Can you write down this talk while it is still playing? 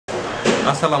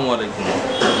আসসালামু আলাইকুম।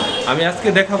 আমি আজকে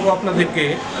দেখাবো আপনাদেরকে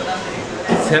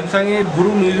স্যামসাংয়ের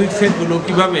গুরু মিউজিক সেটগুলো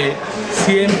কিভাবে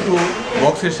CM2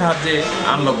 বক্সের সাহায্যে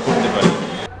আনলক করতে পারি।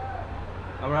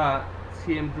 আমরা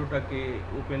CM2টাকে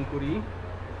ওপেন করি।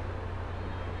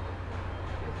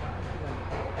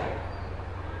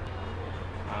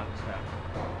 আচ্ছা,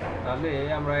 তাহলে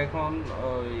আমরা এখন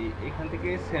এখান থেকে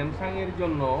স্যামসাংয়ের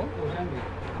জন্য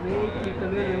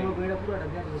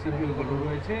সিপিইউগুলো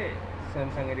রয়েছে,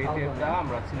 স্যামসাংয়ের এই ট্যাবটা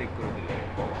আমরা সিলেক্ট করে দিলাম।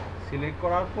 সিলেক্ট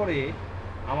করার পরে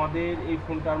আমাদের এই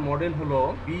ফোনটার মডেল হলো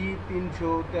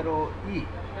B310e।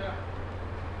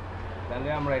 তাহলে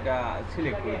আমরা এটা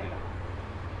সিলেক্ট করে দিলাম।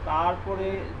 তারপরে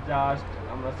জাস্ট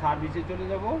আমরা সার্ভিসে চলে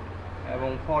যাব এবং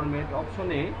ফরম্যাট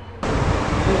অপশনে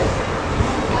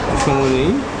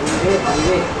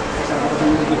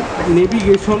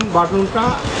নেভিগেশন বাটনটা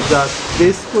জাস্ট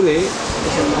প্রেস করে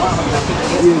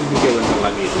ইউএসবি কেবলটা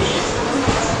লাগিয়ে দিই,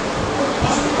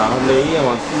 তাহলেই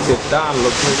আমার সেটটা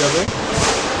আনলক হয়ে যাবে।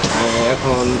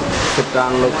 এখন সেটটা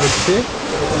আনলক হচ্ছে,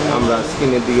 আমরা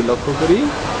স্ক্রিনের দিকে লক্ষ্য করি।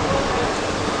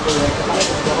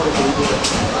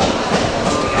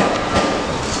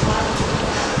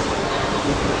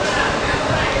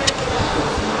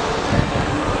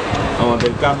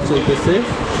 আমাদের কাজ চলতেছে।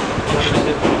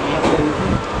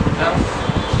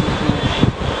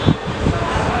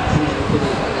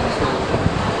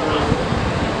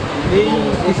 এই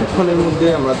কিছুক্ষণের মধ্যে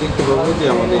আমরা দেখতে পাবো যে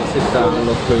আমাদের সেটটা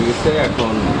আনলক হয়ে গেছে।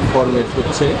 এখন ফরম্যাট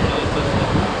হচ্ছে।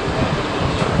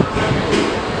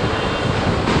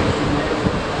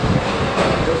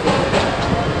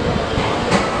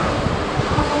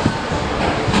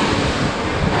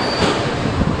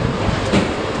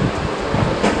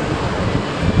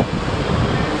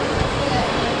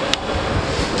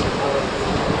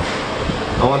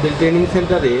 আমাদের ট্রেনিং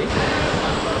সেন্টারে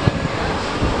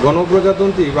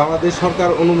গণপ্রজাতন্ত্রী বাংলাদেশ সরকার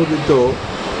অনুমোদিত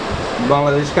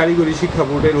বাংলাদেশ কারিগরি শিক্ষা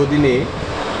বোর্ডের অধীনে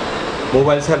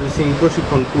মোবাইল সার্ভিসিং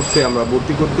প্রশিক্ষণ কোর্সে আমরা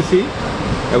ভর্তি করতেছি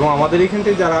এবং আমাদের এখান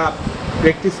থেকে যারা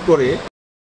প্র্যাকটিস করে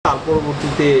তার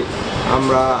পরবর্তীতে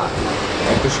আমরা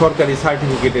একটা সরকারি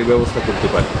সার্টিফিকেটের ব্যবস্থা করতে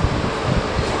পারি।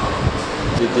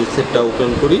 যদি সেটটা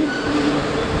ওপেন করি,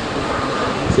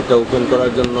 সেটা ওপেন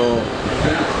করার জন্য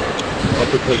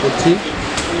অপেক্ষা করছি।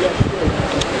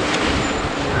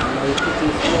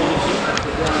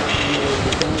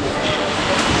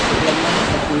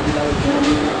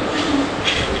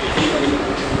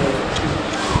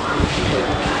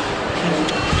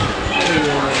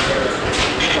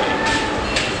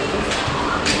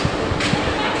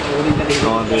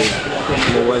 আমাদের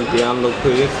মোবাইলটি আনলক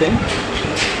হয়ে গেছে।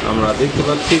 আমরা দেখতে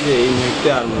পাচ্ছি যে এই মুহূর্তে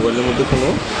আর মোবাইলের মধ্যে কোনো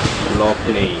লক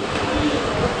নেই।